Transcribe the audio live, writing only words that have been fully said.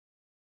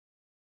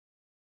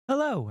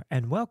Hello,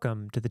 and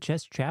welcome to the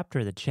chess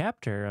chapter, the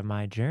chapter of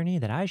my journey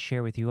that I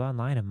share with you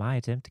online in my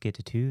attempt to get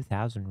to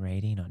 2,000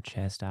 rating on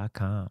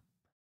chess.com.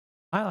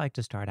 I like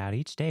to start out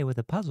each day with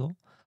a puzzle.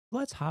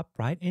 Let's hop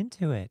right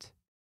into it.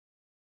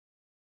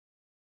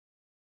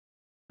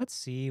 Let's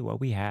see what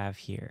we have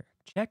here.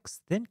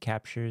 Checks, then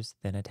captures,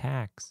 then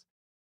attacks.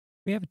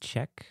 We have a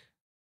check,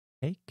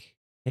 take,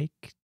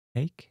 take,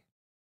 take.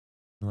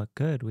 Look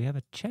good. We have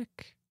a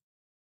check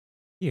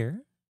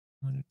here.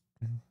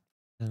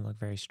 Doesn't look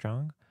very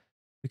strong.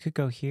 We could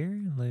go here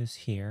and lose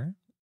here.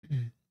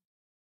 Doesn't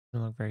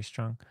look very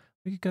strong.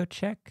 We could go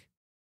check.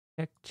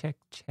 Check, check,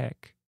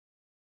 check.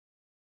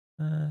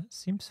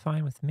 Seems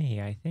fine with me,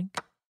 I think.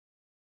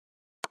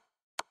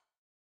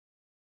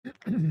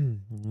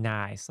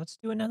 Nice. Let's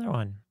do another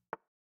one.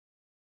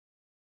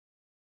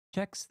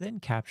 Checks,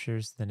 then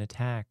captures, then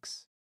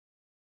attacks.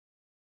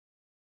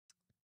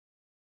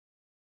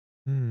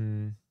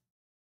 Hmm.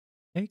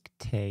 Take,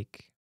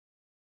 take.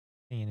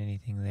 Ain't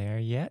anything there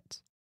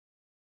yet.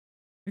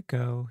 Could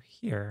go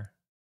here.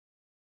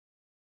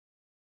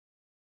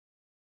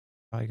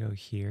 Probably go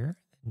here,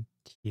 then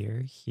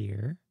here,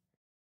 here,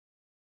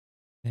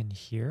 then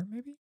here,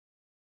 maybe?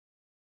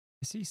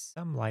 I see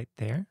some light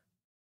there.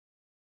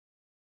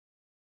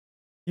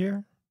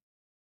 Here.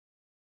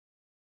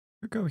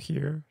 Could go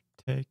here,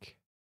 take.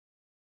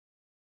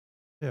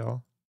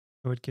 Still,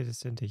 it would get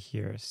us into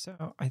here.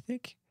 So I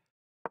think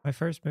my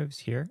first move's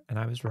here, and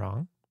I was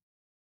wrong,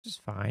 which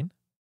is fine.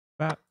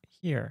 About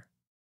here.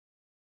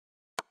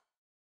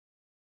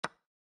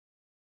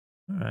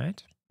 All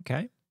right.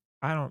 Okay.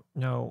 I don't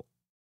know.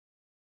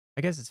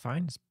 I guess it's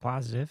fine. It's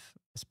positive,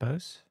 I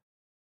suppose.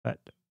 But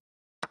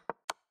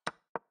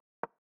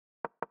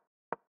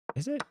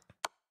is it?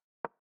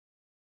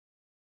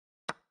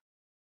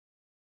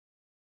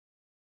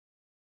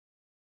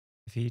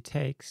 If he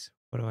takes,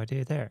 what do I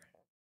do there?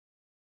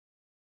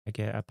 I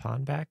get a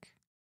pawn back?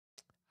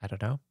 I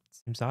don't know.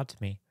 Seems odd to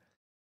me.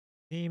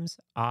 Seems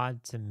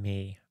odd to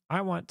me.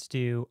 I want to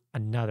do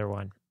another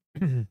one.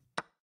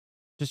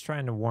 Just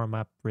trying to warm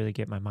up, really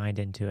get my mind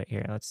into it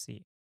here. Let's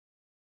see.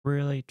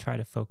 Really try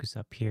to focus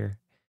up here,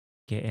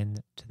 get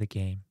into the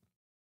game.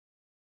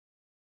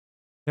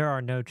 There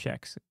are no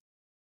checks.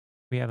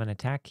 We have an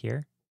attack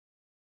here.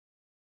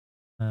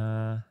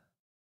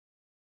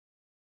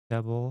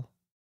 Double.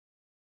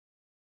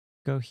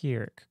 Go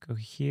here. Could go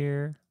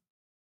here.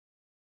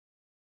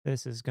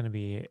 This is going to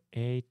be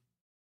a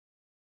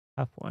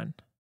tough one.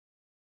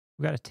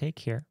 We got a take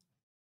here.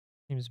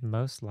 Seems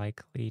most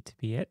likely to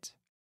be it.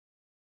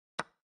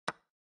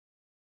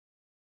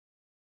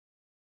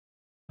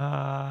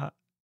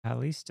 At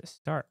least to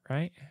start,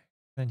 right?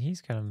 Then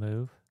he's going to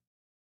move.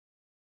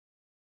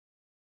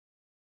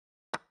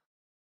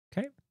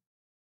 Okay.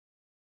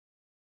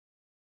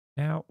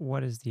 Now,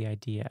 what is the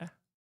idea?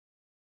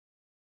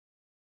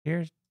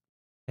 Here's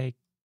take,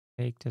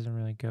 take doesn't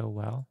really go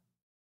well.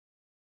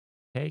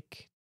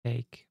 Take,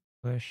 take,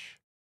 push.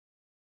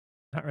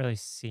 Not really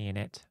seeing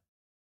it.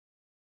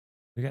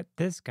 We got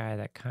this guy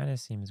that kind of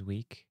seems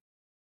weak.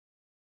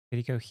 Could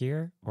he go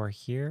here or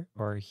here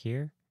or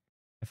here?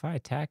 If I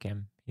attack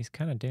him, he's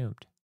kind of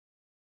doomed.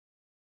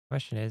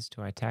 Question is,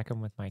 do I attack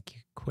him with my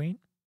queen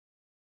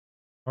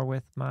or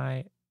with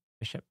my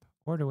bishop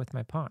or with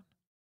my pawn?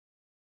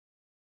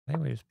 I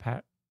think we just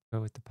go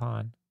with the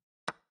pawn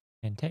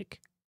and take.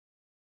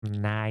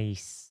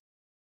 Nice.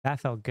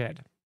 That felt good.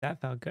 That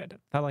felt good.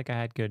 Felt like I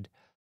had good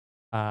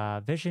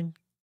vision,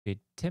 good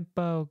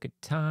tempo, good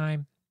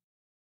time.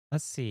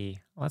 Let's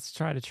see. Let's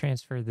try to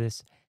transfer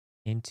this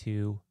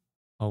into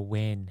a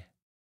win.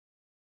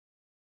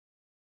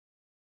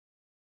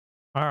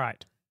 All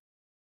right.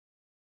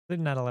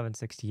 Sitting at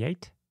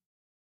 1168.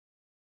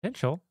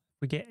 Potential.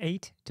 We get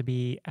 8 to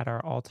be at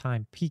our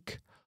all-time peak,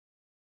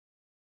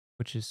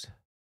 which is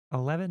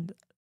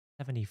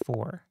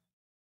 1174.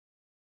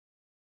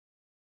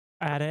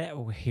 At it.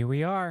 Here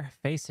we are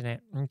facing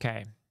it.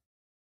 Okay.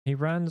 He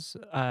runs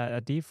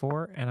a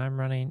d4 and I'm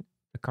running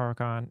the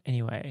Caracan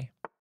anyway.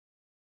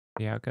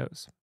 See how it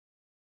goes.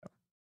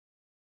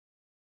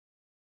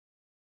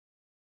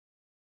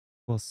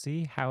 We'll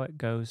see how it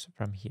goes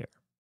from here.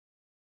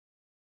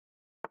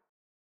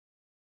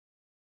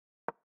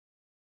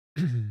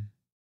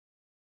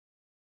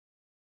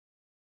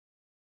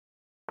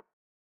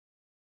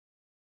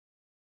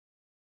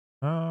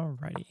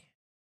 Alrighty.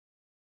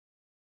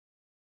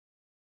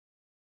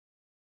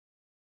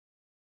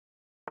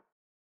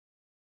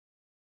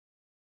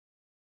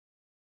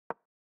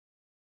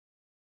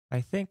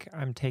 I think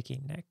I'm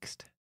taking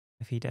next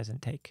if he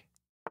doesn't take.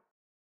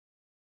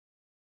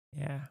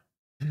 Yeah.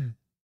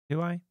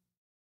 Do I? If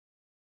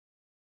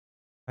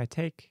I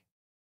take,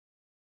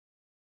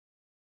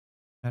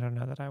 I don't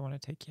know that I want to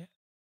take yet.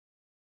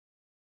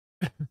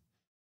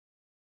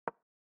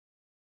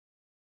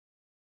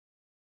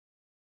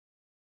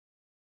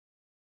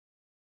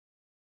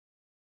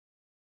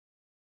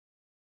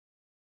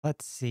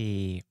 Let's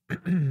see.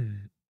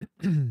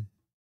 Coming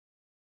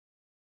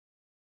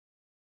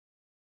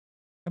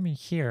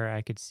here,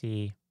 I could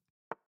see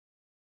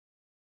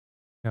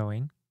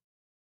going.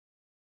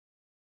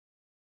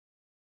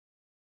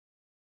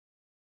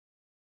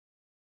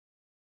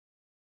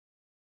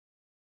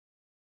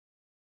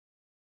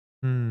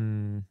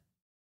 Hmm.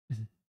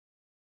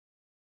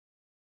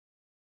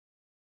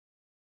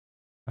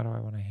 How do I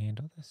want to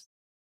handle this?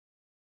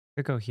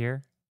 Could go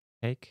here,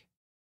 take,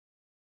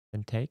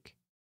 then take.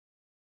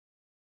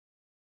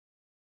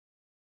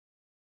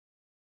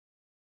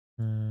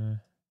 Uh,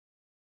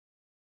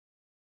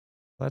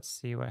 let's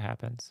see what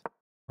happens.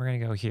 We're gonna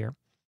go here.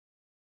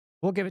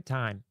 We'll give it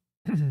time.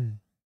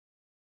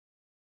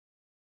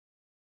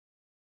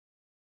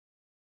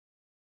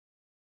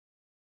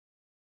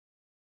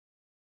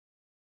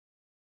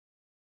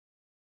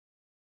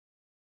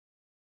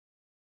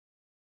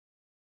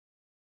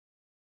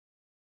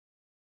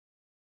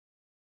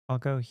 I'll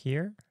go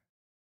here.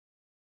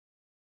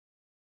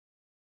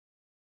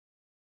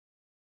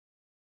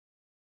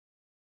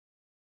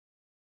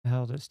 The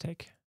hell does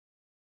take?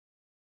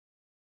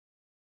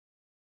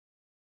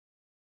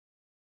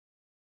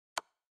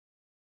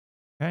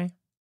 Okay.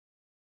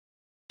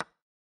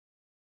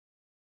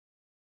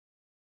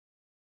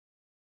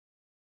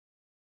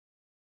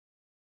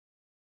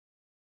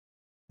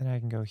 Then I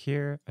can go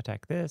here,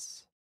 attack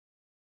this.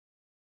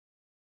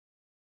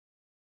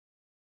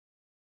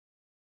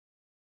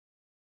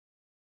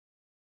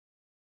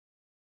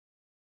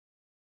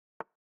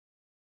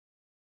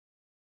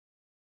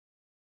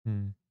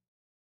 Hmm.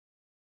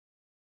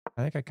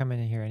 I think I come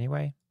in here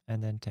anyway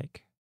and then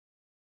take.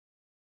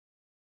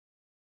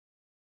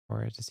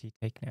 Or does he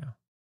take now?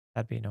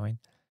 That'd be annoying.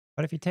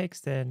 But if he takes,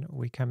 then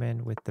we come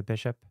in with the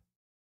bishop.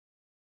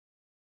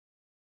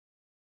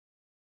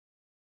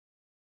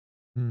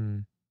 Hmm.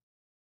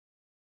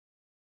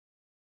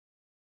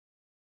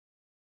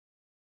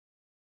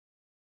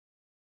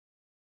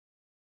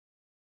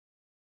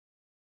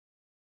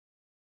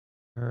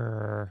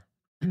 Grr.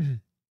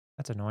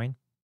 That's annoying.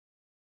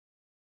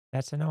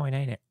 That's annoying,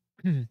 ain't it?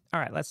 All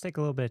right, let's take a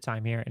little bit of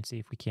time here and see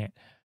if we can't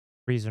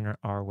reason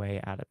our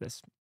way out of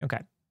this. Okay,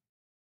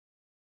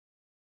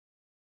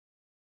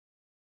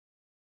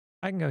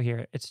 I can go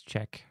here. It's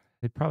check.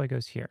 It probably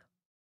goes here.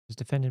 It's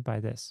defended by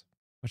this,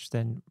 which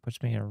then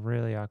puts me in a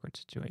really awkward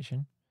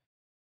situation.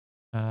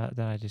 Then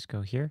I just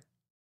go here,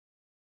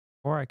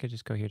 or I could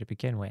just go here to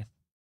begin with,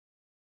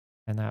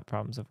 and that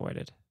problem's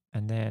avoided.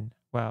 And then,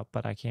 well,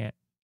 but I can't.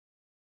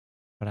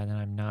 But then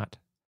I'm not.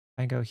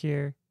 I go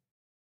here.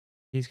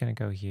 He's gonna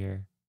go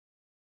here.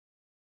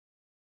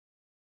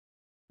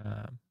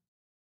 Um,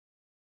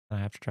 I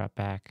have to drop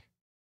back,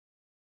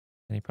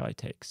 and he probably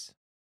takes.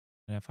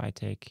 And if I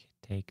take.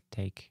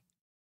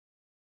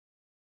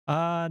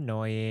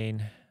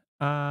 Annoying.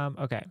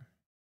 Okay.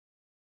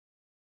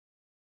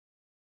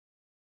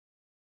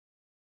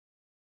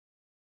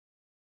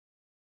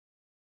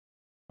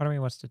 Part of me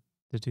wants to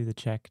do the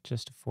check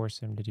just to force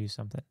him to do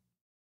something.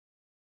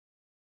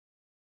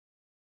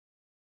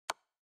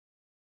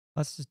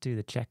 Let's just do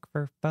the check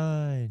for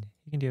fun.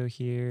 You can do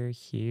here,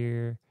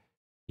 here,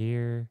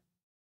 here,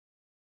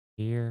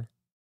 here.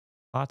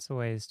 Lots of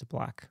ways to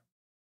block.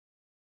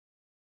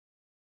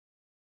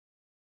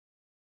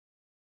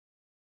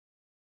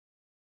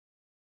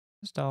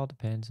 Just all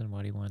depends on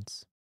what he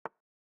wants.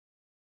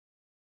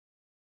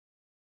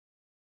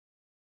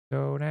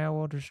 So now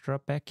we'll just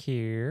drop back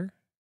here.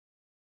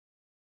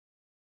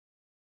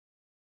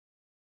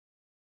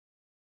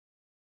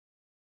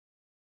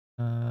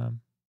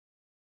 Um,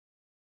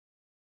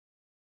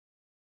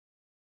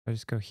 I'll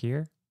just go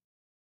here.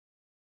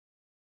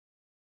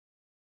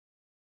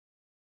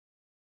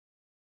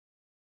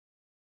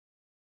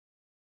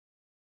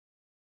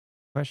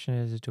 Question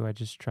is, do I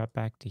just drop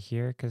back to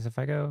here? Because if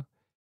I go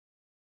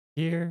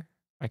here,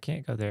 I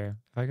can't go there.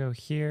 If I go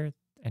here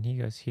and he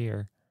goes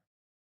here,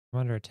 I'm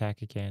under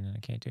attack again and I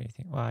can't do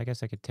anything. Well, I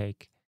guess I could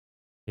take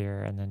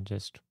here and then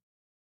just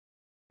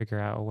figure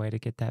out a way to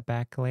get that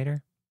back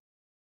later.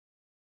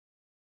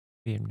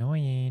 Be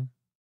annoying.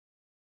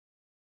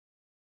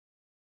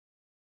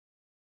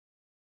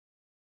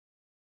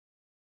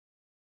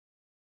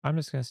 I'm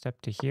just going to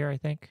step to here, I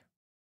think.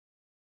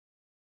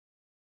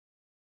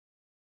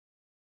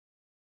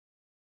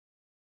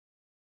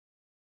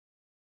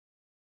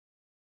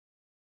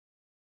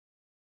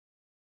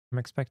 I'm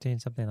expecting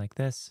something like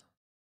this.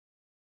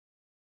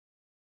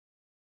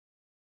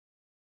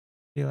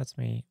 He lets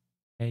me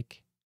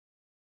take.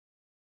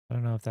 I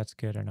don't know if that's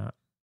good or not.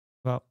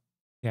 Well,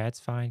 yeah, it's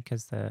fine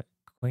because the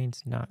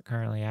queen's not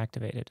currently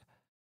activated.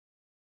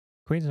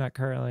 Queen's not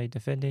currently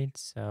defending,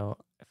 so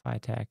if I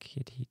attack,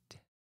 if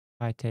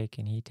I take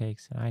and he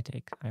takes and I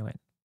take, I win.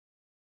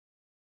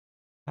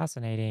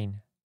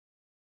 Fascinating.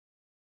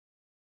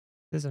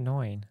 This is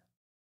annoying.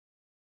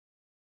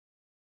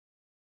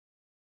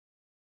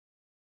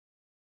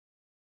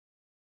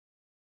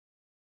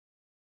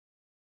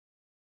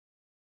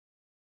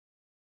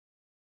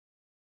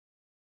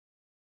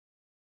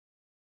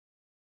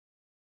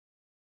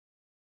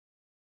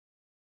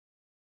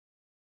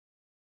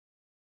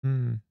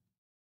 Hmm.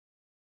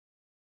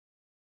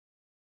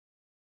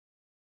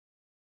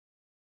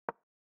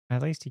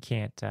 At least he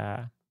can't.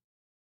 Yeah,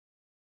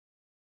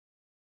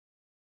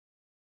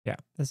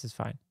 this is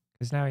fine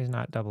because now he's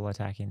not double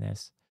attacking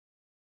this,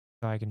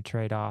 so I can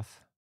trade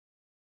off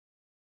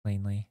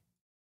cleanly.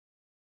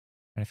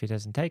 And if he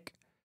doesn't take,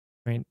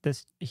 I mean,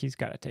 this he's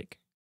got to take,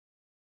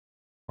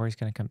 or he's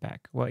going to come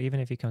back. Well, even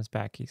if he comes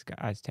back, he's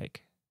got eyes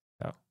take.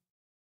 So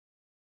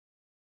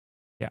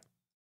yeah,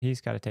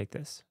 he's got to take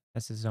this.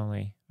 This is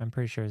only. I'm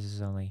pretty sure this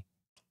is only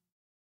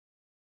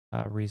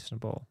a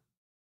reasonable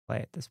play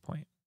at this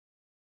point.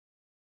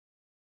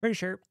 Pretty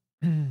sure.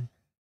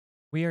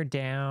 We are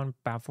down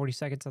about 40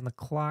 seconds on the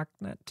clock.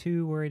 Not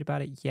too worried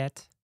about it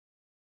yet.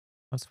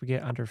 Once we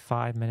get under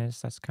 5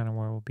 minutes, that's kind of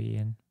where we'll be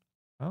in.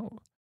 Oh,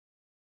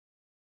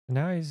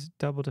 now he's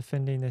double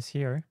defending this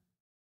here.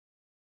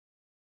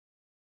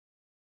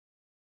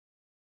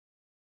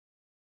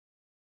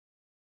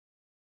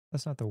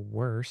 That's not the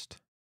worst.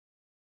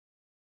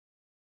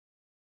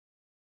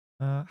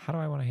 How do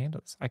I want to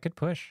handle this? I could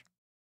push.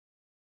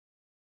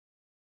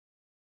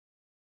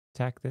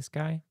 Attack this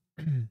guy.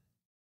 How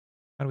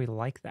do we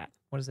like that?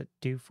 What does it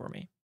do for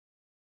me?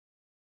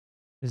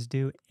 Does it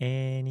do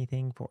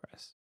anything for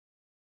us?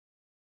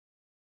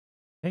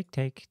 Take,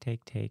 take,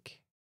 take, take.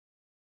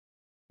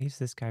 Leaves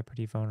this guy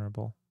pretty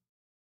vulnerable.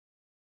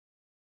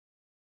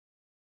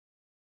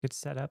 Good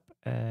setup.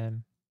 I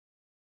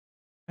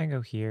can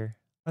go here.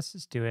 Let's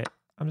just do it.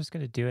 I'm just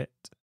going to do it.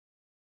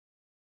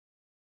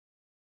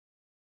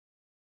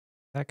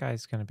 That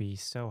guy's going to be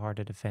so hard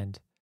to defend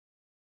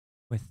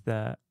with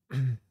the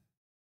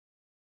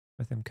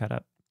with him cut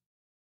up.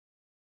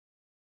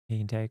 He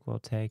can take, we'll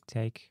take,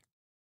 take.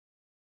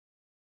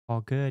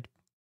 All good.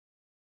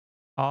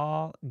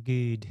 All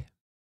good.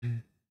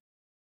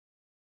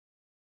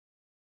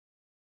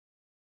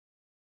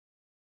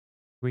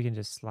 We can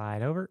just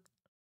slide over.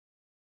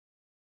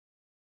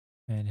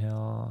 And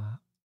he'll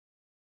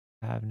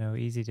have no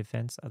easy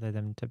defense other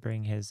than to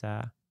bring his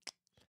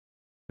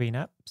queen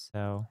up.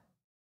 So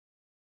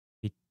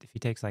if he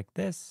takes like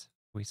this,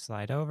 we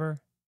slide over.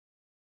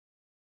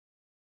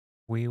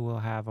 We will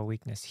have a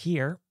weakness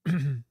here,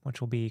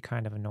 which will be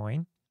kind of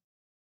annoying.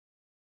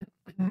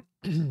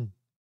 Okay,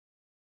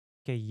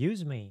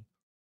 use me.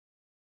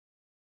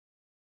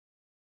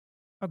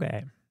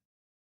 Okay,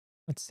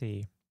 let's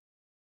see.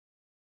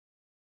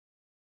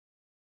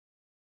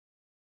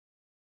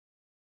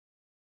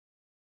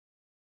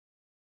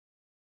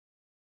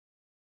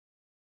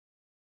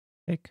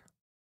 Take,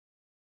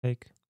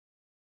 take,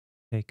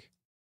 take.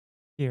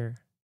 Here.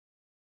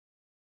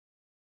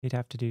 He'd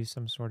have to do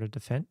some sort of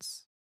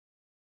defense.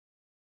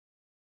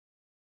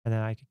 And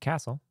then I could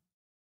castle.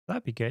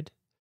 That'd be good.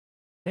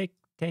 Take,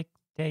 take,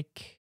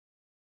 take.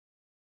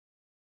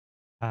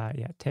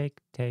 Yeah, take,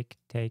 take,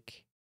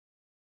 take.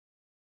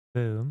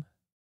 Boom.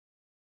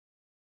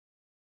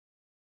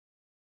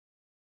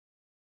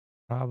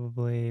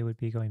 Probably would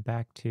be going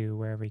back to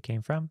wherever he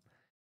came from.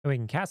 So we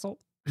can castle.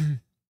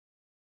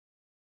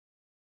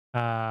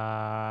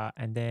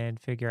 And then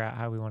figure out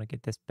how we want to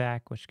get this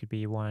back, which could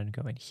be one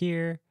going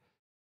here.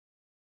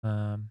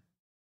 Yep.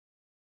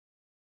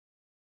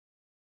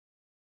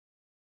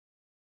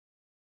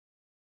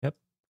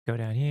 Go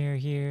down here,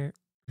 here.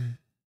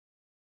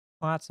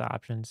 Lots of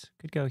options.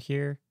 Could go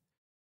here.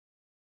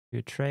 Do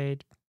a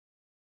trade.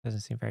 Doesn't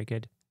seem very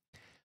good.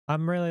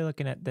 I'm really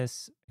looking at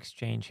this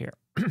exchange here.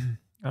 I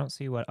don't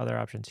see what other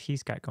options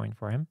he's got going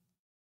for him.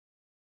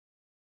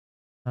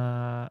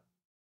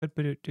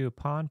 Could do a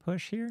pawn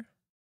push here.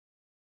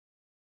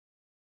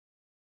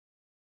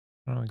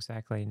 I don't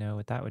exactly know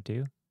what that would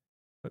do.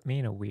 Put me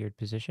in a weird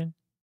position.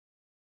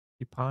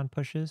 He pawn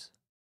pushes.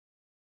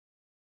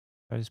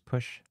 I just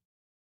push.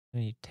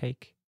 And you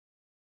take.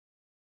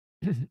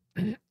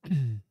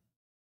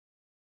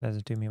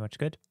 Doesn't do me much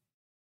good.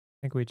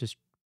 I think we just,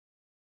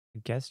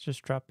 I guess,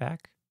 just drop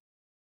back.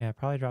 Yeah,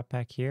 probably drop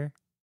back here.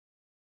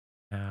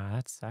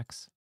 That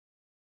sucks.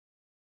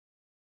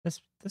 This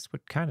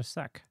would kind of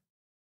suck.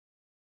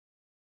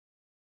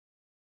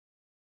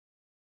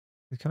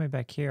 With coming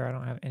back here, I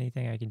don't have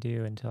anything I can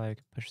do until I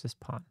can push this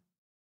pawn.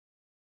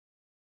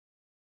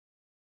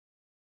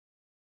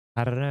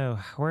 I don't know.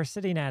 We're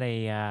sitting at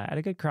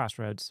a good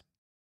crossroads.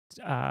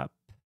 I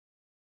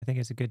think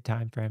it's a good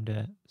time for him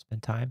to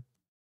spend time.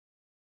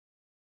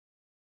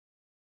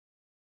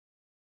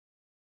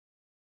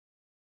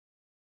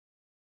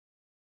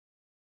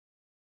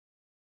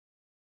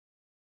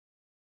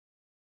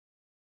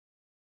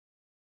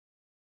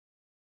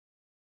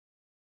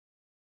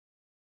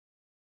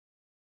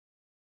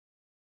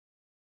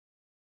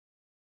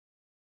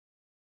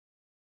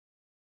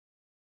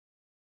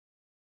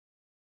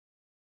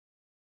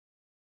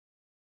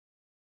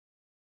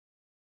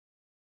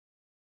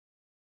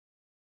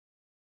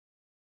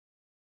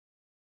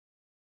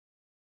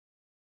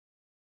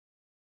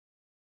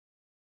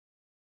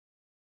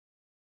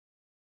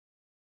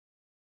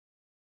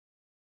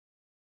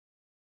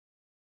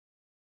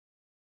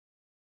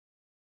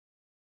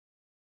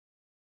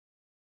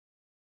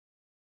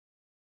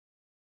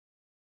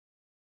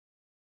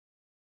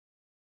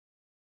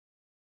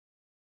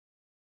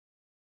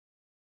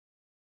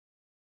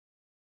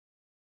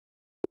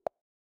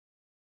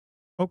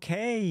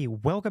 Okay,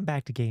 welcome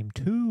back to game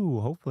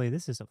 2. Hopefully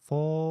this is a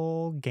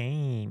full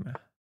game.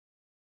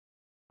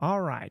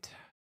 All right.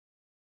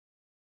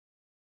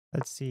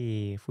 Let's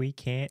see if we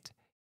can't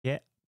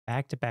get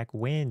Back-to-back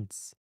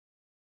wins.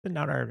 Putting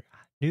out our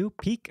new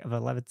peak of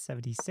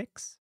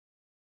 1176.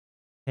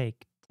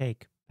 Take,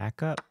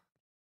 back up.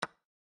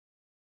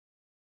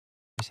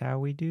 Here's how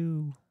we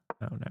do.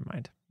 Oh, never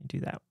mind. You do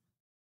that.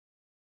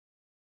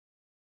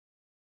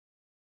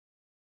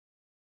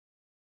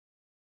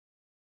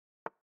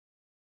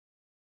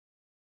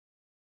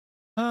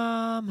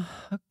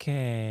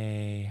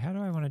 Okay. How do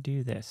I want to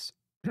do this?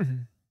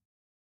 Do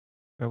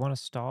I want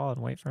to stall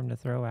and wait for him to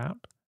throw out?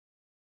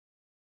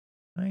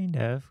 Kind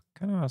of.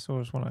 Kind of also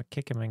just want to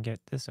kick him and get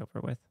this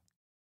over with.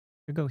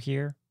 Could go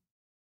here.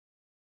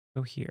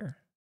 Go here.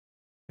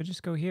 Could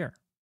just go here.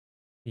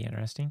 Be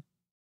interesting.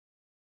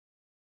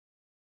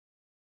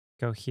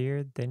 Go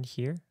here, then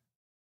here.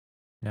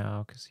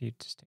 No, because you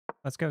just.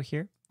 Let's go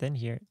here, then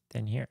here,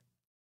 then here.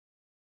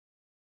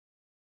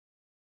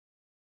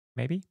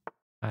 Maybe?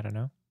 I don't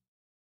know.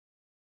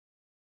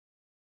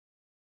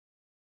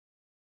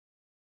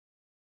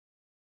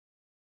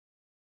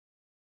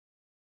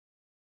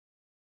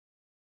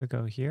 We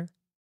go here,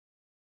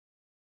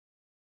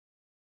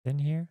 then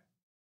here.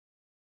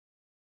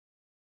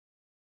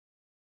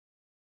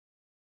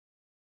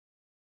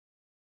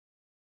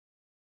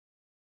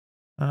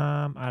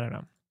 I don't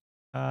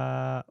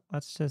know.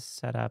 Let's just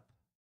set up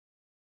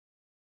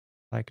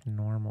like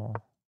normal.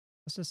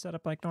 Let's just set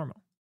up like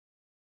normal.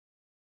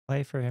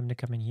 Play for him to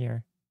come in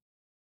here.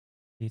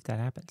 See if that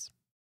happens.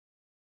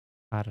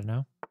 I don't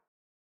know.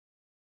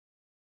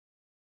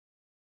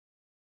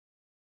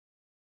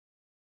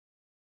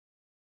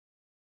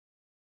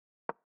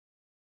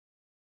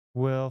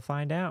 We'll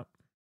find out.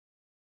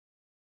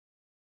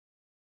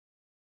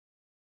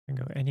 Can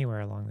go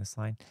anywhere along this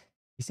line.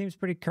 He seems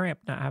pretty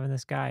cramped not having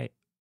this guy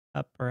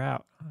up or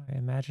out. I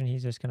imagine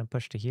he's just going to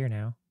push to here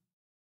now.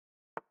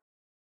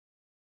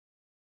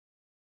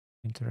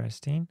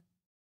 Interesting.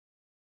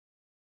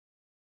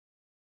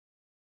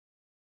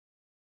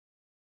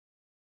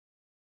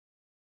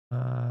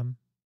 I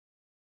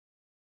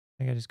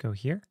think I just go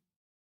here.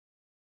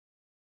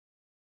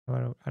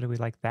 How do we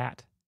like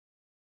that?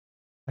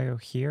 I go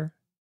here,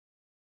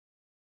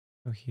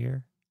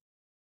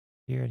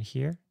 here, and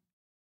here.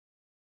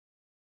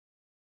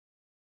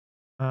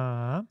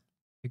 Uh,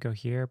 we go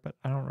here, but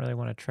I don't really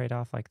want to trade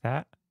off like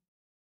that.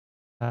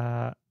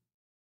 Uh,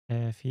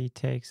 if he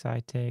takes,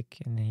 I take,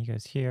 and then he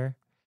goes here,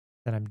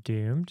 then I'm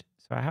doomed.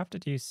 So I have to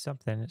do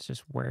something. It's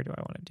just where do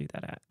I want to do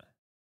that at?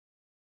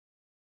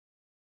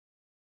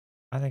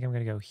 I think I'm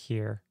going to go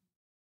here.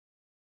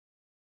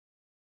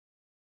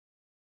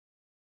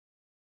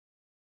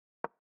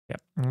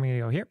 Yep, I'm going to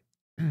go here.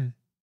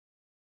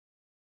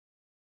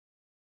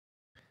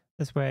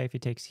 This way, if he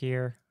takes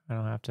here, I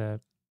don't have to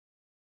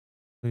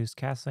lose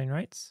castling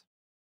rights.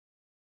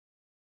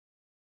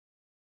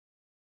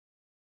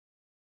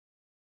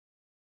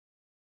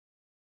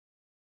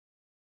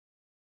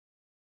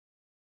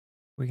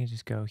 We can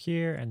just go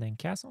here and then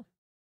castle.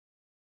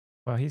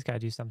 Well, he's got to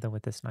do something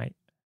with this knight.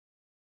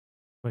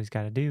 What he's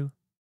got to do.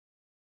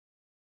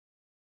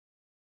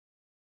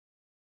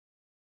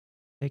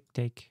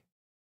 Take.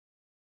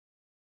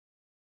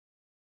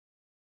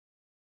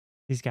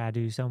 He's got to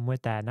do something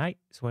with that knight.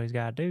 That's what he's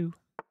got to do.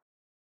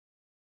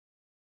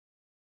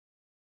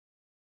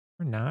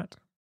 Or not,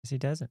 because he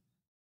doesn't.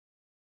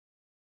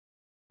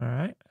 All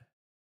right.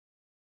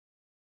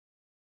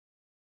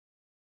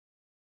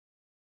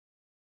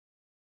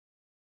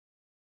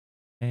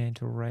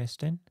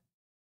 Interesting.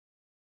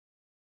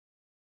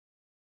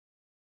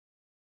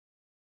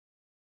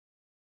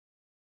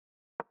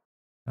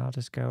 I'll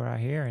just go right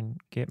here and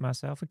get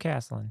myself a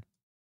castling.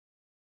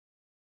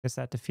 Guess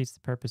that defeats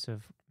the purpose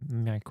of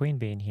my queen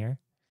being here.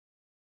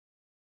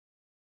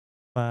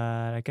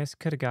 But I guess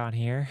could have gone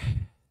here.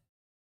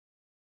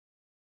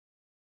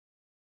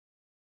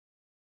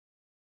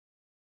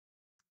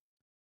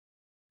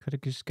 Could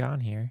have just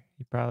gone here.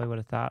 He probably would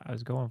have thought I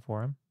was going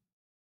for him.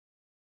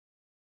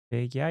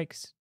 Big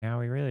yikes. Now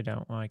we really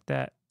don't like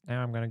that.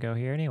 Now I'm going to go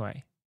here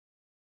anyway.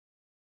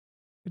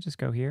 Could just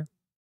go here.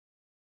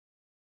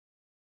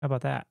 How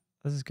about that?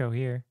 Let's just go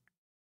here.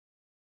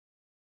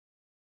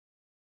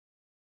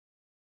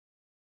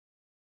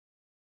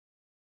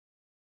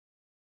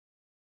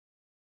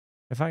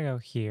 If I go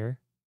here,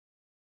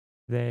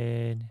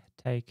 then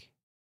take.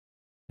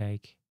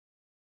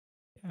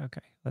 Yeah,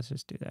 okay, let's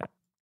just do that.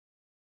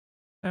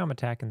 Now I'm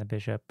attacking the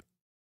bishop.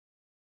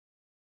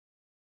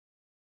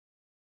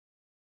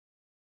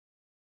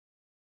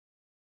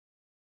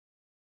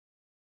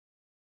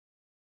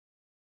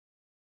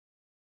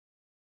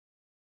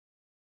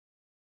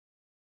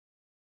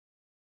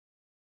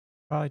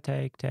 Probably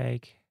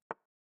take.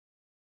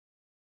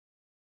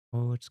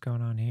 Oh, what's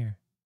going on here?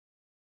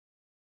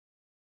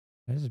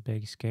 This is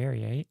big,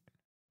 scary,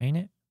 ain't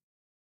it?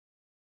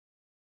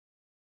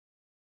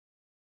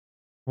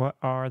 What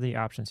are the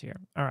options here?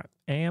 All right.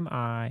 Am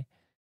I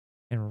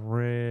in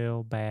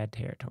real bad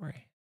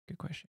territory? Good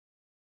question.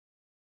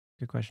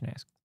 Good question to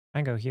ask. I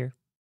can go here.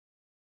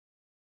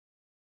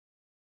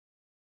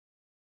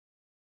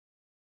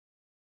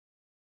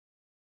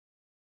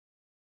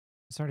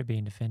 It's already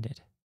being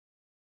defended.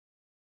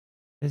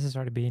 This is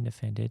already being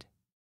defended.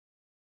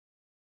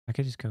 I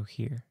could just go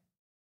here.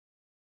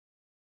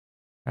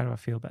 How do I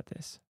feel about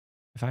this?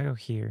 If I go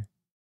here.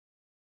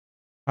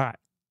 All right.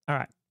 All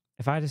right.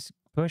 If I just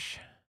push,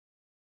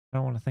 I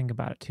don't want to think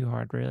about it too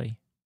hard, really.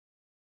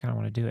 Kind of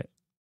want to do it.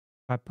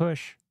 If I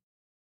push,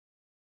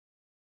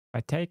 if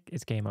I take,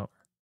 it's game over.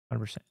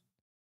 100%.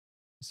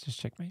 Let's just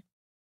checkmate.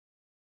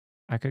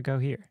 I could go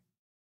here.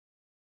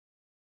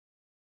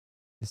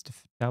 This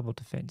double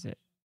defends it.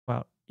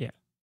 Well, yeah.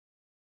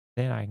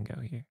 Then I can go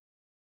here.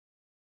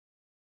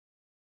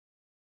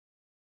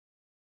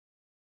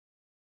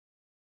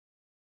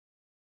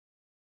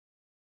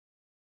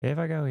 If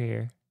I go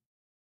here,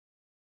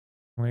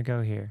 I'm going to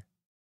go here.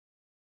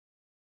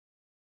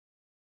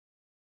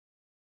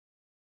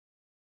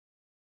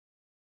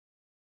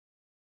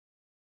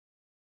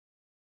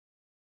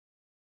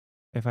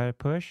 If I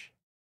push,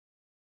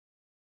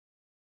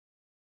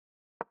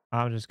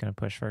 I'm just going to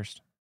push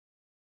first.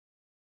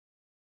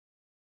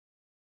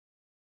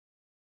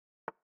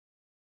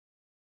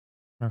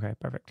 Okay,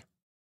 perfect.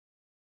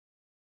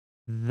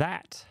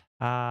 That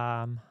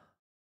I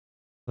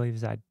believe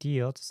is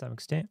ideal to some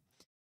extent.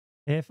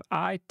 If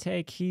I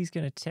take, he's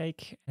going to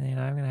take, and then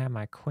I'm going to have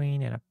my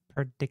queen in a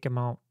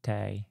predicament.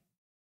 It's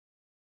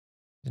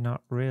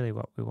not really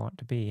what we want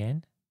to be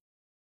in.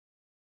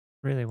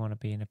 Really want to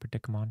be in a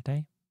predicament.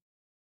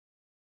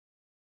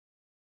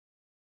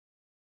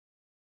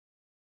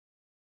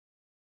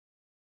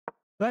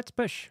 Let's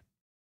push.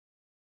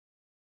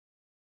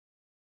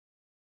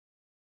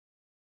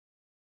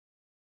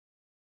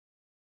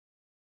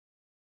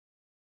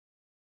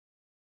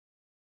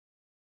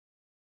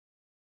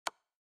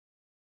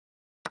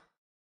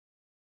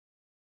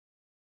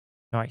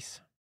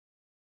 Nice.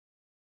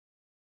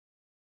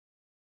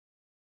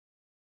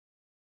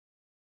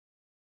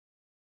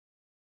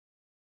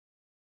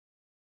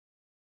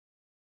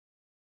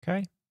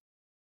 Okay.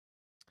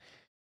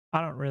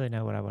 I don't really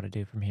know what I want to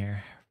do from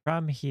here.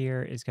 From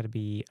here is going to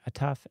be a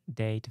tough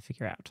day to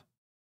figure out.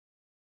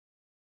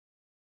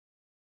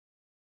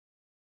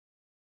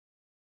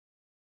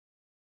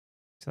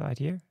 Slide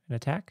here and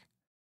attack.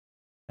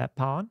 That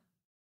pawn.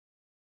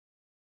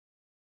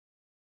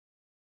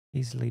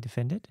 Easily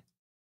defended.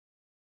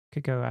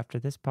 Could go after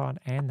this pawn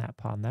and that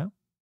pawn though.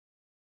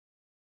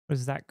 What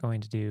is that going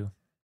to do?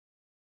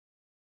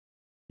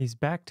 He's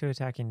back to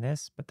attacking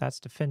this, but that's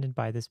defended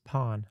by this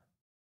pawn.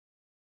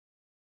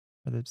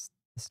 Or this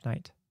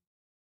knight.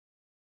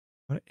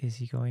 What is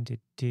he going to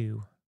do?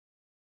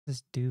 What does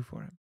this do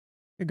for him?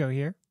 Could go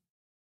here.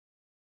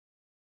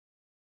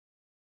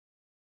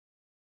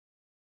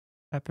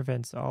 That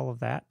prevents all of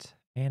that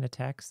and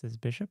attacks this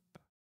bishop.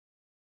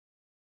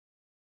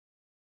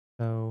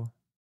 So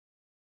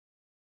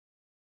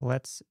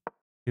let's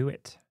do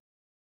it.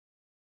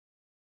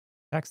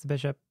 Attacks the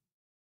bishop.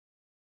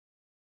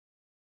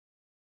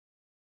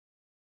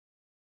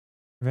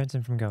 Prevents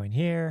him from going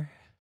here.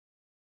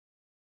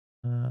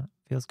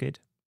 Feels good.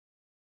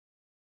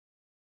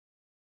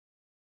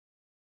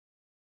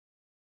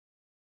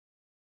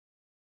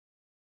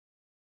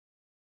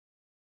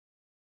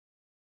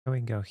 So we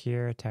can go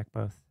here, attack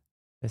both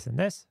this and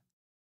this.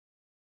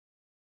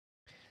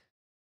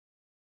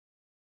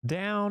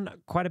 Down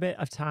quite a bit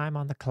of time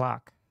on the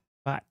clock,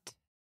 but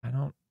I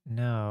don't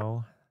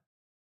know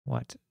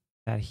what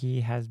that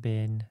he has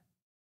been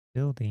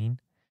building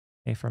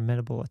a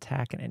formidable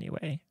attack in any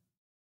way.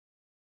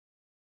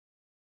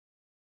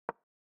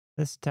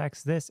 This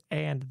attacks this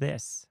and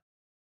this.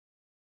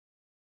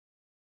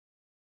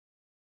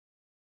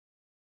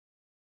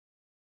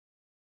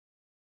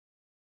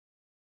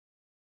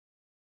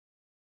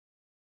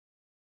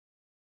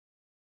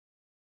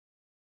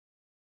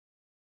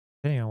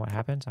 Depending on what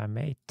happens, I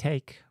may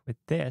take with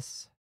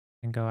this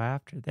and go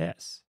after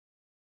this.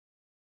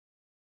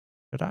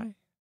 Should I?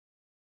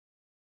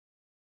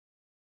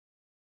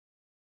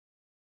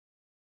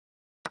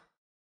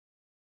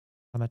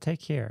 I'm going to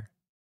take here.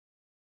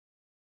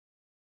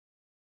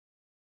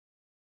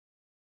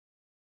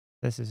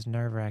 This is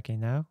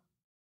nerve-wracking though.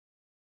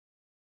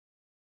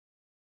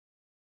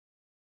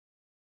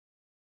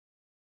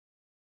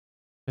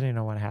 Depending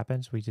on what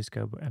happens, we just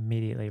go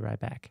immediately right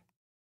back.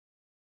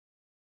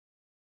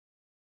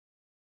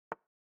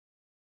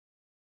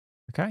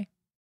 Okay.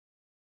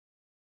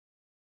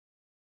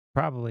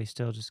 Probably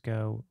still just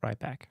go right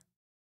back.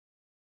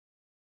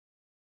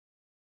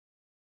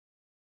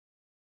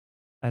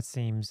 That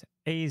seems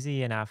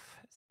easy enough,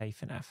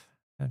 safe enough,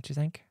 don't you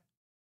think?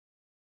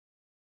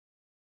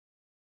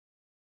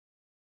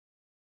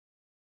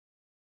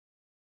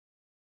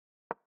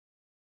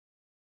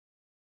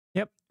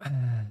 Yep.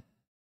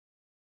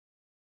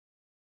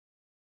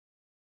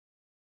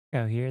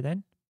 Go here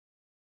then.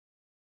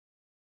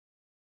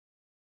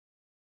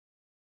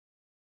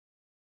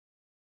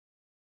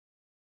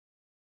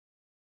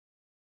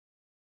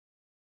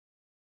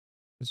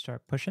 Let's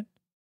start pushing.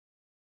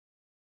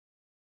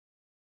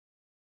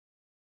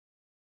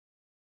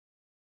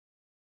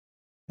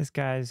 This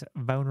guy's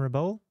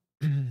vulnerable.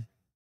 I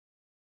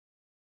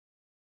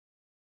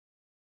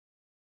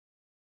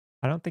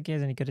don't think he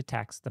has any good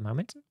attacks at the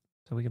moment.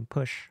 so we can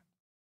push,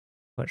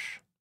 push.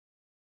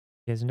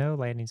 He has no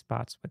landing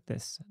spots with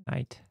this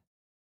knight.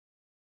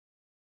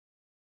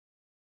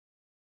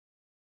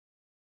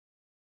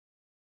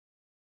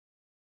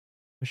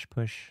 Push,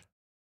 push.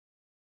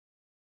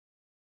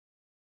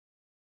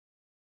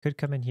 Could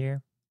come in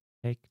here.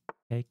 Take,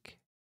 take.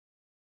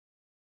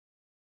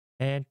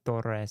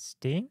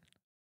 Interesting.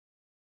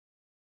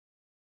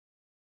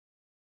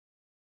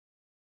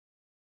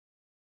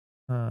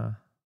 Huh.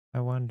 I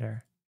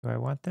wonder. Do I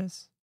want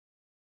this?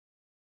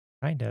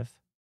 Kind of.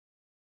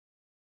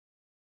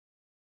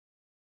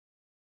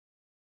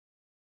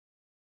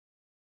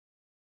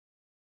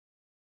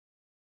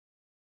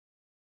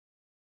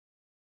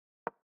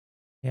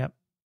 Yep.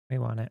 We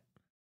want it.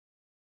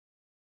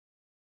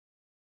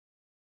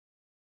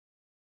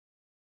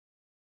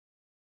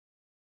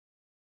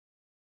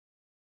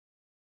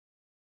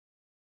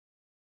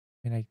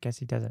 I mean, I guess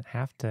he doesn't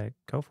have to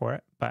go for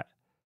it, but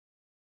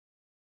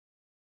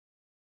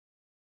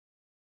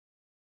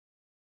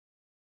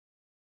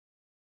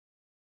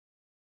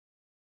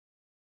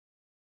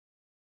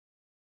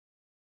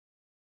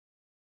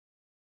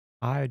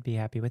I would be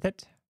happy with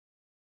it.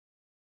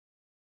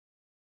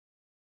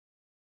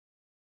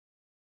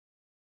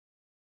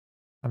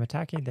 I'm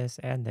attacking this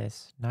and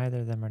this. Neither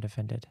of them are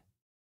defended.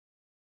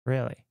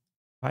 Really?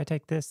 If I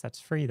take this, that's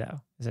free though,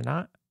 is it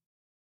not?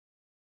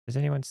 Does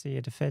anyone see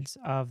a defense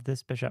of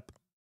this bishop?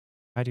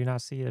 I do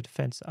not see a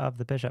defense of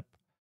the bishop.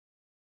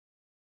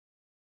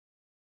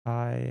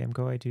 I am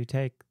going to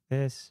take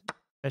this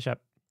bishop.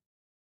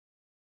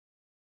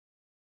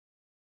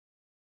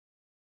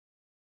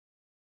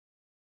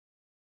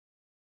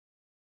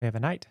 We have a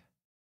knight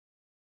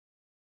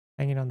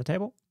hanging on the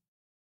table.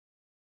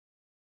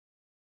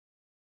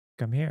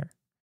 Come here.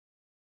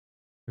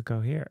 Could go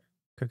here.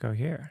 Could go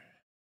here.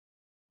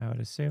 I would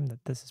assume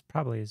that this is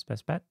probably his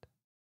best bet.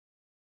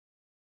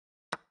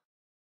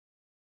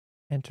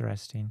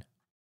 Interesting.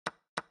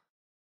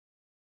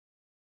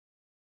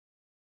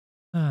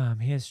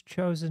 He has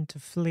chosen to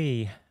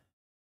flee.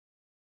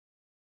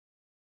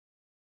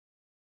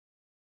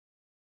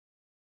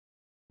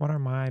 What are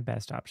my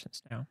best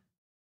options now?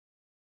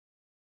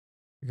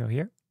 We go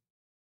here.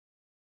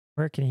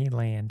 Where can he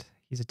land?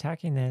 He's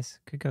attacking this.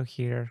 Could go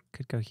here.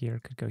 Could go here.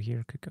 Could go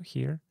here. Could go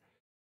here.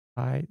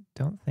 I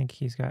don't think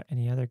he's got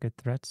any other good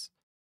threats.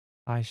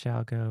 I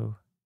shall go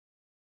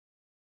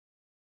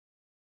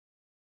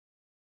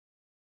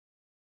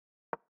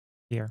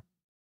here.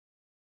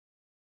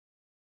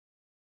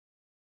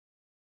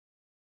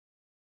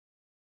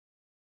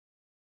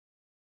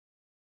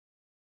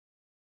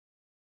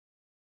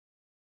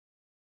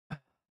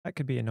 That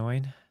could be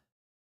annoying.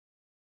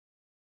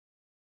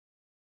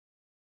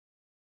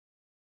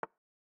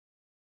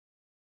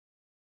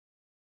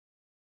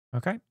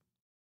 Okay.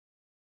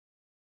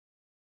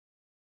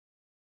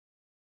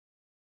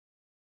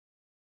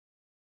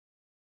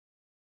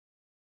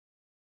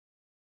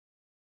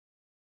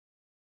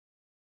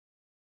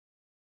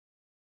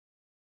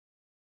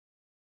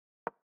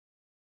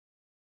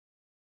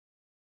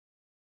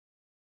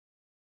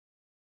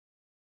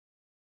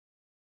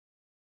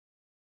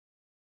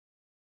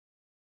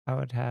 I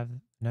would have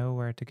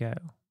nowhere to go.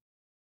 If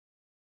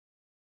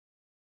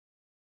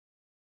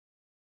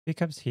he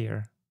comes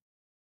here,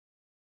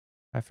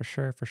 I for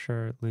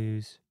sure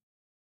lose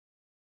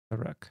the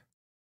rook.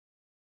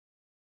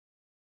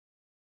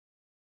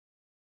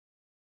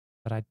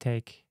 But I'd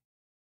take,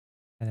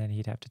 and then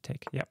he'd have to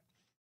take. Yep.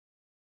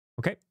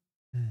 Okay.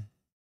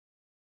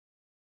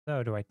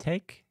 So do I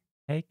take?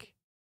 Take?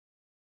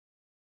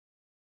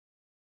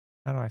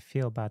 How do I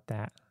feel about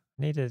that?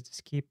 I need to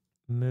just keep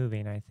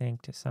moving, I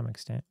think, to some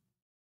extent.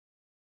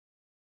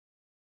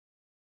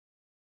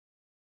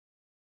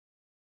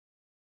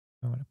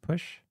 I want to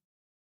push.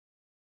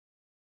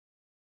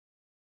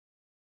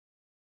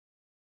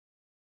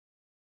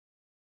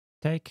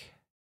 Take.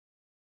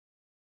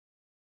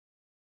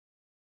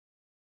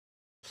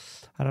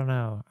 I don't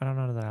know. I don't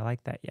know that I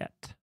like that yet.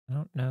 I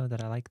don't know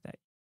that I like that.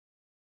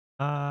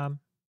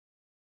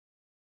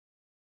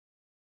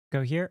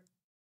 Go here.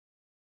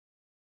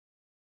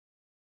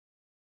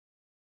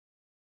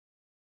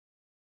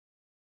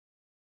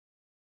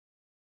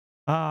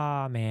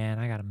 Oh man,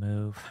 I gotta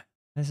move.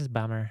 This is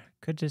bummer.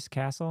 Could just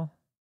castle.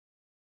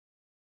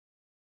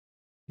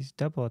 He's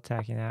double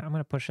attacking that. I'm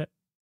gonna push it.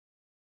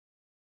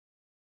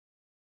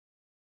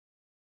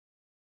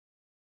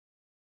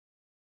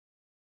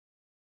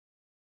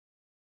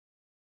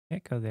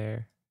 Can't go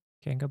there.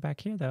 Can't go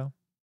back here though.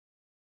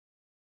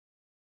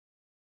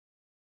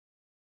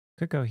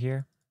 Could go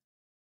here.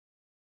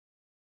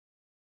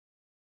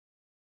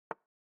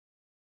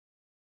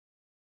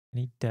 And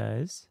he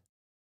does.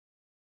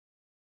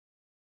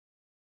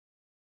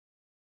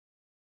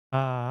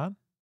 Uh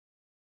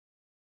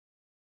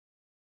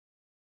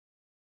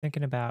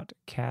Thinking about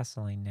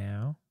castling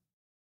now.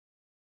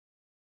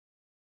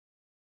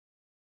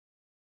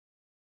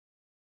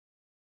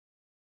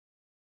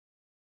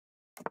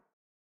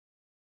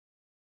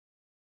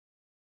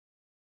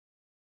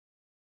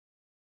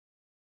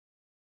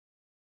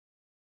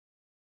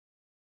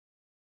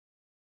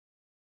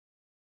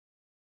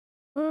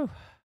 Whew.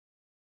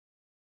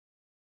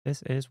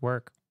 This is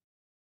work.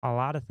 A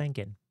lot of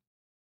thinking.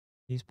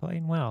 He's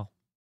playing well.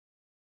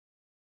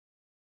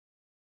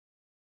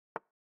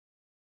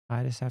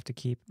 I just have to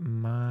keep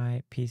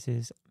my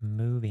pieces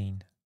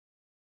moving.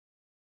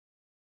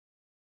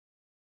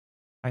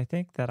 I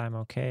think that I'm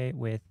okay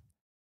with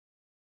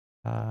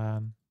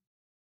um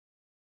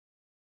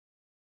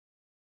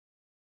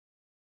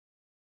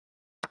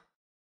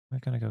I'm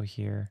gonna go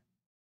here.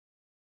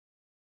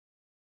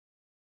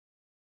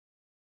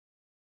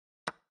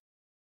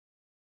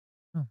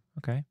 Oh,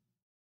 okay.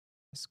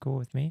 That's cool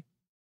with me.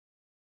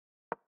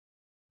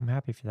 I'm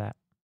happy for that.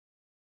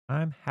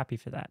 I'm happy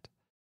for that.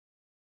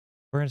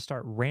 We're gonna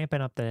start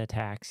ramping up the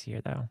attacks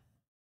here though.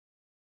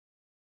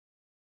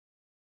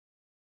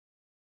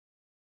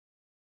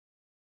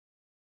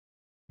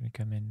 We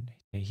come in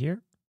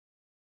here.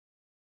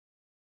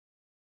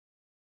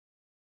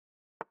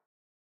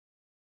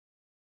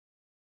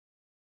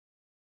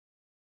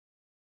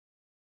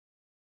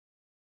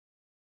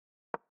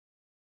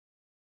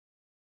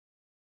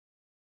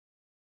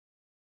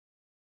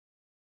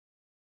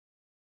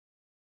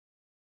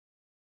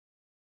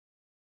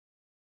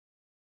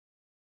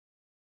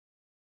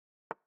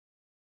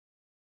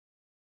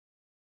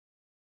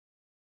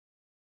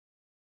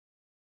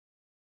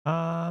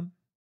 Um,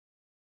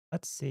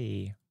 let's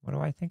see. What do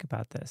I think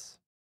about this?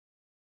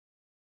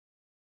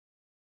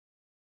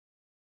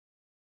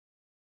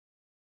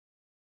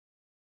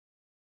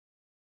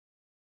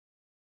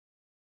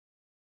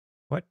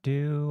 What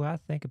do I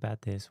think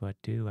about this? What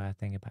do I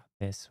think about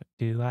this? What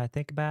do I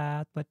think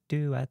about? What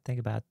do I think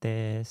about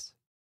this?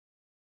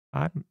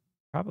 I'm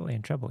probably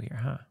in trouble here,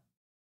 huh?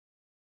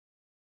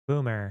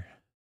 Boomer.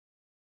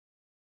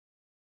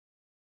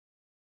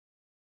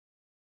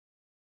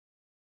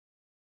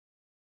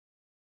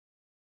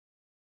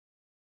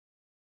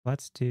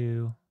 Let's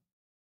do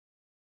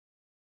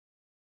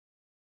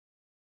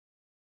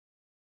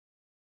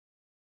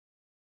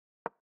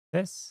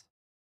this.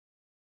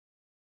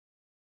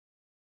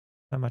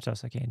 Not much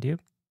else I can do.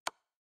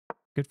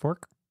 Good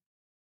fork.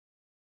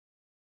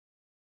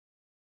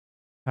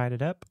 Tied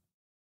it up.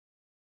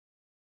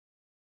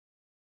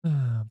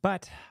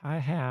 But I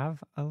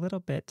have a little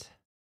bit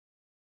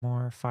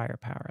more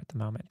firepower at the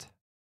moment.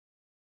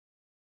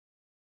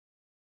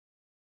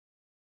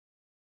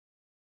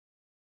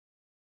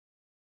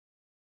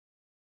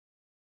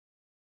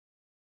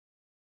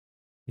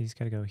 He's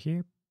got to go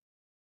here.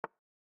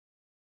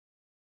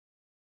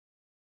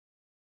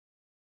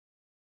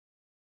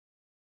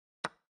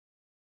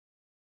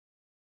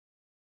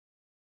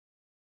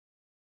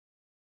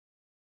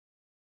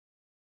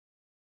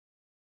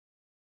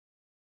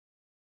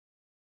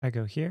 I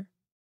go here.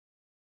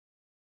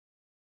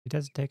 He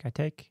doesn't take, I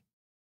take.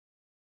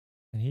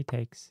 And he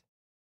takes.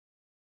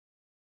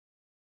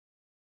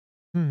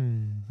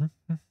 Hmm.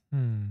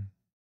 Hmm.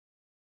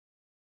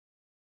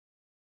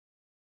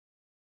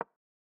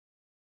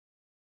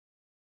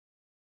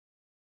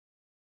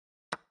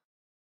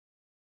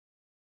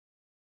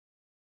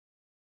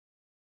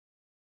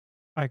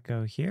 I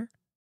go here.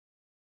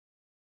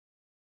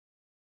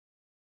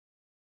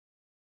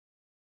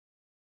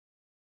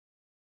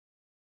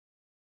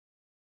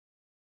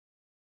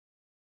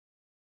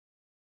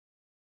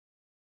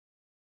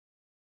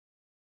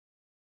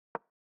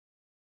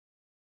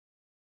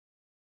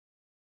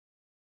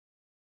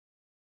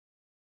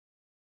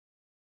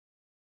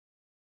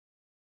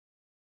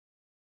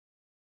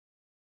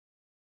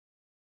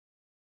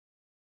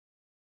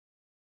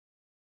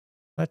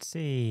 Let's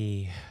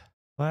see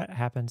what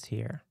happens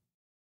here.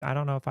 I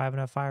don't know if I have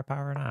enough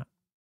firepower or not.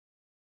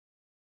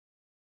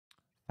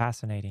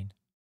 Fascinating.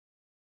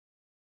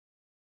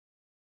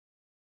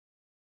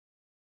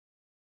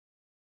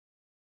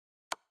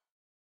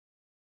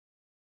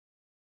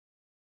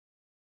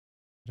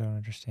 I don't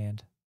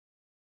understand.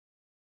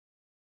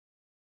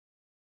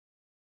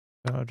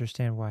 I don't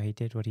understand why he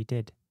did what he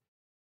did.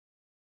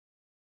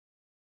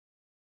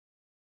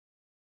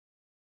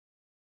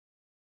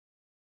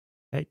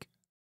 Take.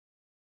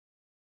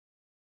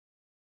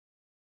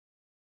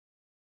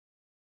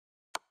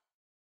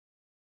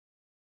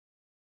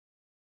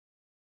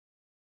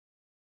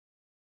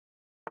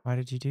 Why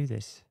did you do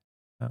this?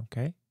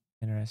 Okay.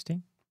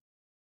 Interesting.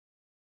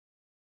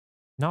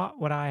 Not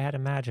what I had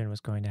imagined was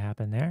going to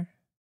happen there.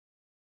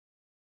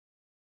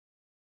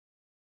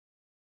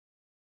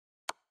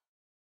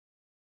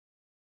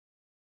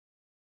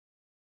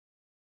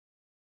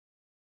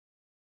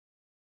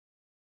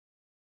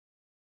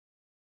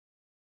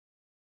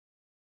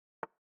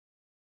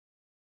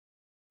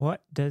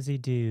 What does he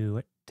do?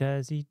 What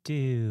does he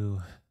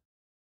do?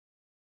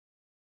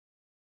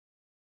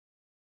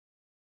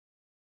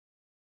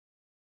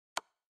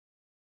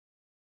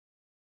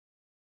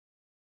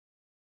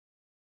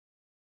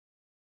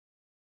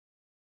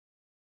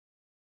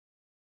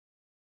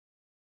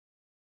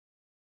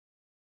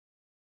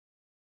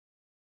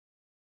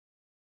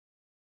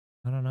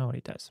 I don't know what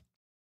he does.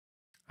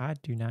 I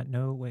do not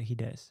know what he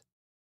does.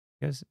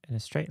 He goes in a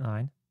straight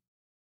line.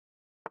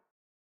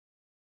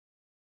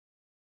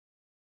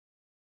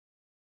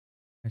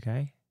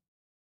 Okay.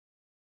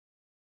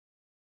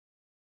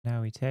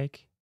 Now we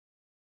take.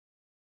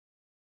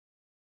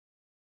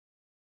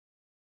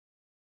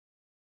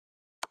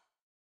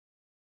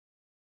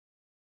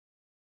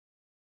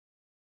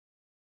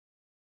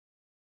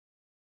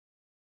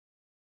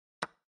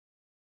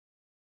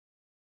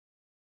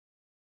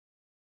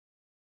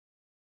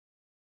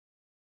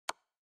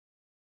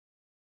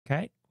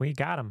 Okay, we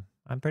got him.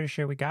 I'm pretty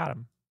sure we got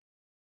him.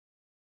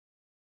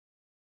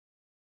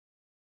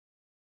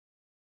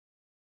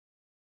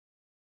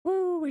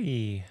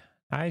 Woo-wee.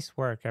 Nice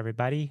work,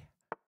 everybody.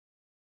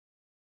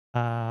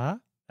 Uh,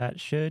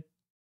 that should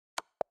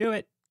do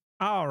it.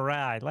 All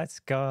right, let's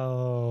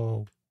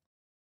go.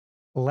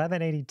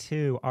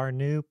 1182, our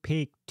new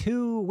peak.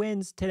 2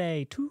 wins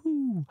today.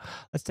 Two.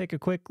 Let's take a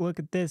quick look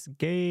at this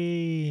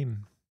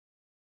game.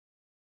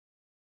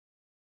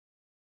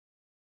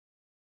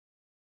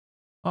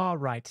 All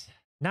right.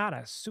 Not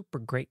a super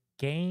great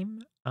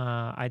game.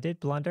 I did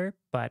blunder,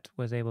 but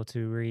was able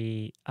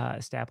to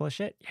establish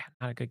it. Yeah,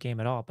 not a good game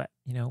at all, but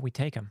we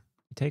take them.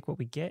 We take what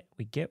we get.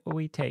 We get what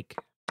we take.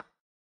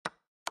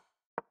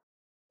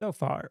 So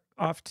far,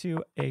 off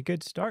to a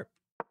good start.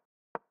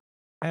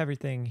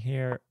 Everything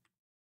here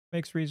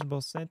makes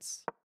reasonable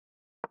sense.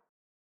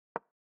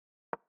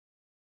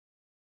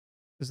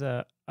 Is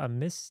a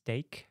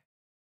mistake.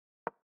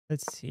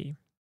 Let's see.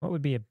 What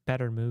would be a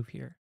better move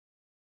here?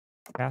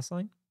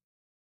 Castling?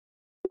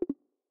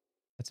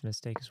 That's a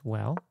mistake as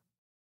well.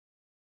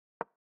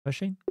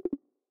 Pushing?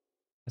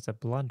 That's a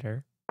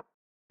blunder.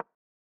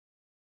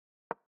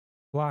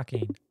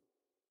 Blocking.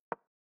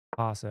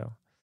 Also,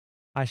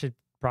 I should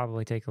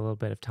probably take a little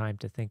bit of time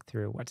to think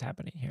through what's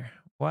happening here.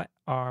 What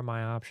are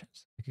my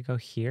options? I could go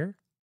here.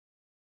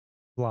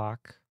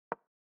 Block.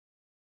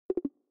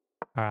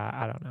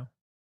 I don't know.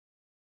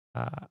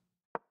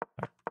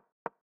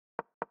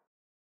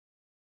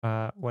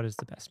 Uh, what is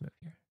the best move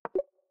here?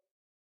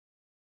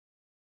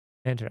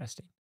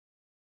 Interesting.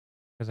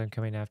 Because I'm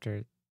coming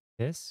after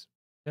this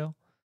still.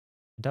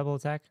 Double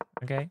attack.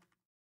 Okay.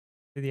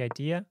 See the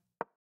idea?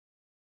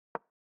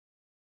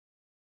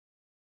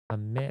 A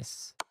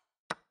miss.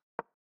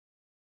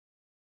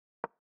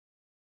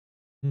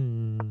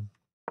 Hmm.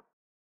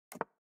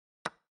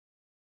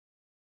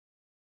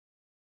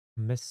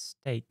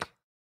 Mistake.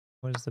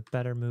 What is the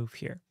better move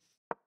here?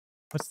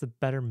 What's the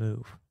better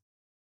move?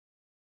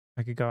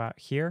 I could go out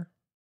here.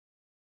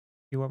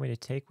 You want me to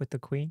take with the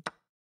queen?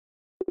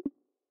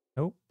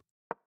 Nope.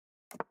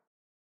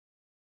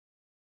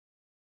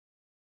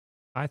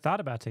 I thought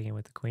about taking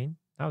with the queen.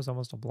 That was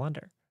almost a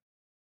blunder.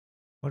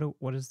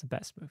 What is the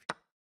best move?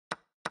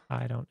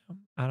 I don't know.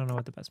 I don't know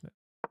what the best move.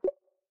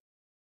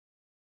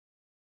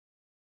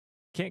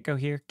 Can't go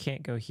here.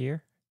 Can't go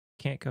here.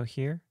 Can't go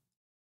here.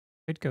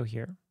 Could go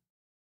here.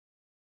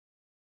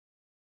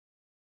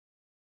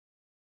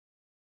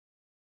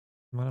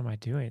 What am I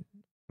doing?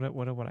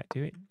 What am I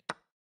doing?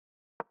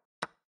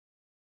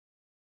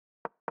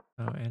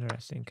 Oh,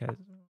 interesting. Because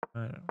I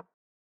don't know.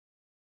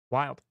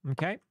 Wild.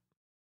 Okay.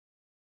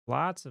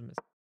 Lots of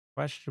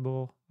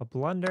questionable. A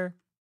blunder.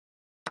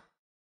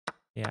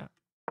 Yeah.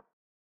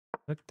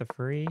 Took the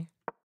free.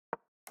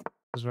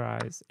 This is where I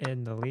was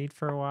in the lead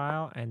for a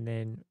while, and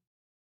then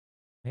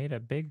made a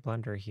big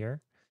blunder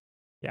here.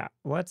 Yeah,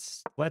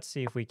 let's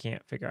see if we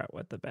can't figure out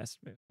what the best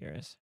move here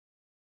is.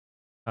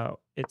 Oh,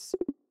 is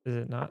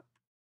it not?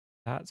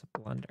 That's a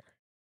blunder.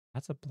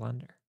 That's a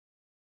blunder.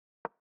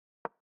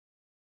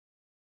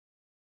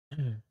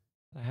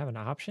 I have an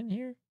option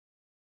here?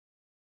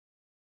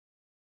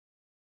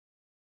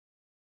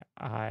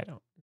 I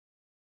don't.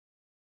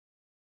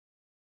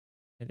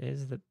 It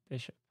is the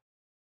bishop.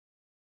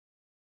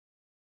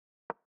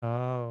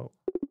 Oh,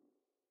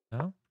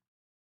 no?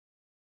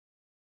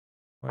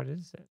 What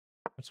is it?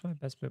 What's my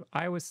best move?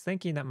 I was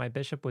thinking that my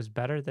bishop was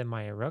better than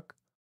my rook.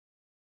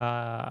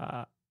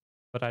 Uh,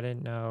 but I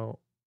didn't know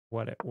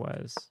what it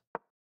was.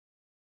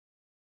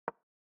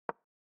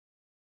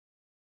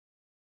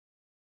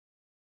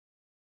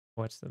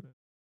 What's the move?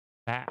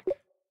 Back.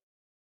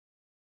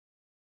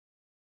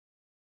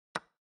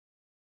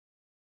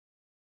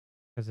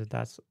 Because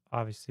that's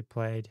obviously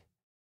played.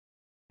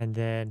 And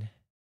then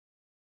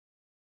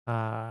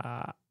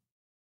uh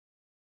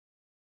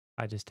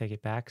I just take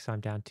it back, so I'm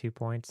down 2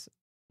 points.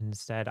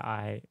 Instead,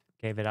 I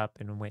gave it up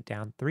and went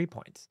down 3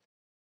 points,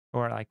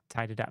 or like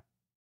tied it up.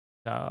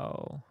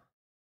 So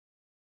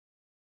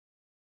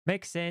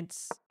makes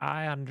sense.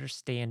 I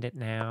understand it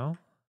now.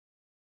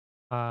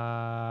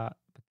 But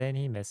then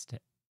he missed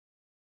it.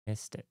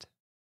 Missed it,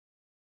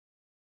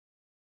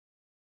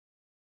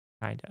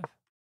 kind of.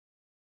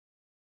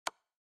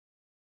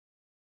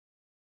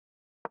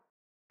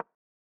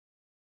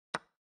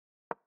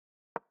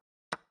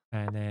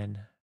 And then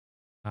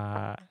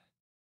uh,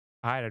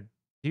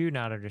 do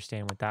not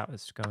understand what that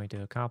was going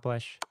to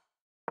accomplish.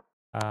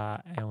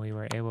 And we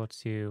were able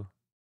to.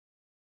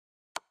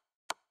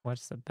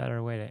 What's the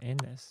better way to end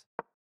this?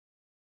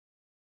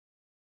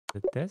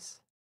 Is it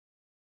this?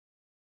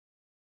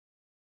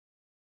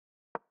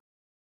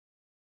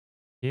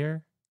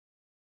 Here.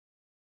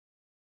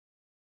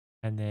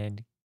 And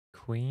then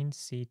queen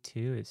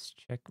c2 is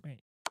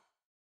checkmate.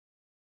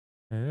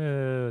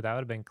 Ooh, that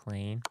would have been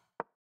clean.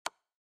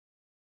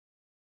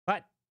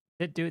 But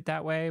didn't do it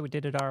that way. We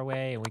did it our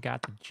way, and we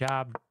got the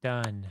job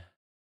done.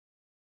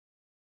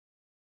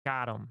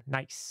 Got him.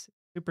 Nice.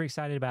 Super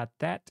excited about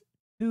that.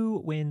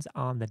 2 wins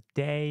on the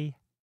day.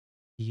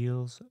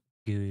 Feels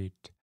good.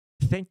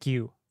 Thank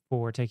you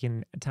for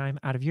taking time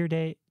out of your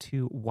day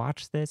to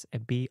watch this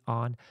and be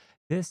on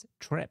this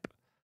trip.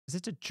 'Cause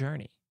it's a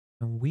journey,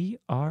 and we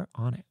are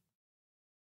on it.